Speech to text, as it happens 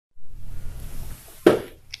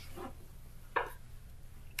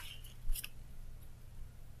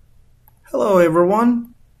Hello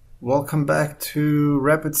everyone, welcome back to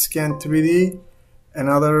Rapid Scan 3D.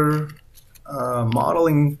 Another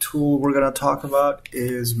modeling tool we're going to talk about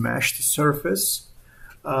is Mesh2Surface.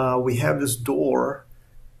 We have this door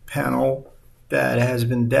panel that has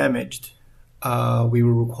been damaged. We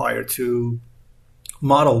were required to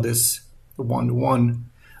model this one-to-one.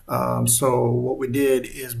 So what we did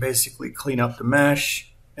is basically clean up the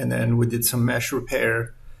mesh, and then we did some mesh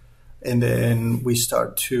repair. And then we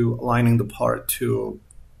start to aligning the part to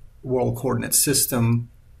world coordinate system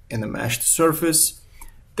in the Mesh2Surface.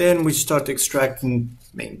 Then we start extracting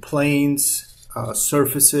main planes,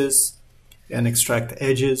 surfaces, and extract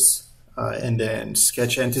edges, and then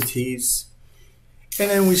sketch entities. And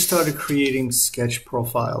then we started creating sketch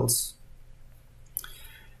profiles.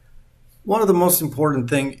 One of the most important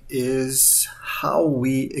thing is how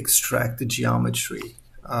we extract the geometry.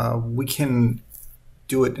 We can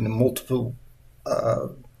do it in a multiple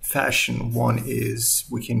fashion. One is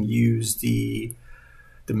we can use the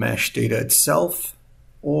mesh data itself,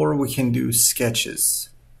 or we can do sketches.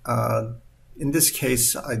 In this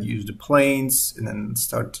case, I'd use the planes and then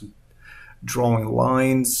start to drawing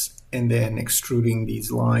lines and then extruding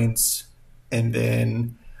these lines, and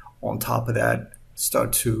then on top of that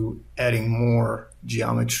start to adding more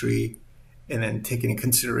geometry, and then taking into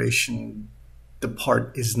consideration the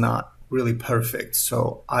part is not really perfect,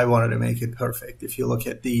 so I wanted to make it perfect. If you look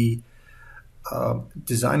at the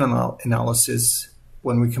design analysis,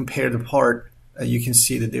 when we compare the part, you can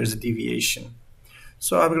see that there's a deviation.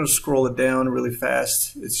 So I'm going to scroll it down really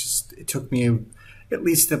fast. It took me at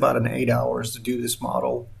least about 8 hours to do this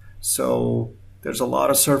model. So there's a lot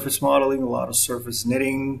of surface modeling, a lot of surface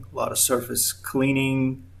knitting, a lot of surface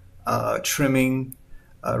cleaning, trimming.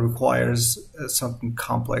 Requires something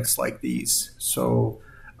complex like these. So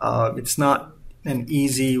it's not an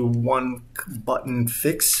easy one button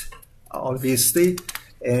fix, obviously,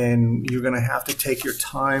 and you're going to have to take your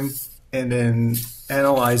time and then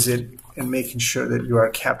analyze it and making sure that you are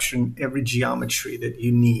capturing every geometry that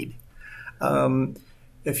you need.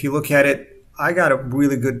 If you look at it, I got a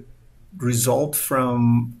really good result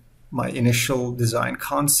from my initial design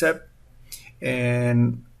concept,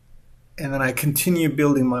 and then I continue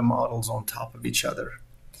building my models on top of each other.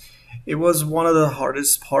 It was one of the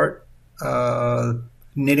hardest part,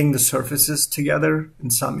 knitting the surfaces together in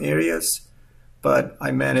some areas, but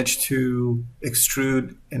I managed to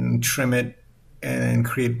extrude and trim it and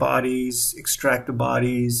create bodies, extract the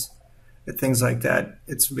bodies, and things like that.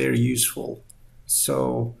 It's very useful.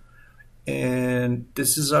 So, and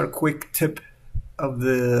this is our quick tip of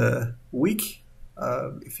the week.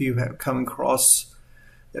 If you have come across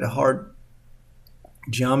that hard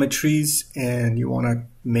geometries and you want to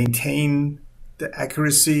maintain the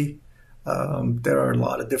accuracy, there are a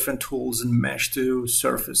lot of different tools in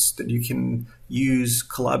Mesh2Surface that you can use,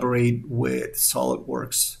 collaborate with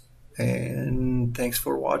SolidWorks. And thanks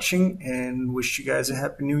for watching, and wish you guys a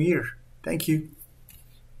happy new year. Thank you.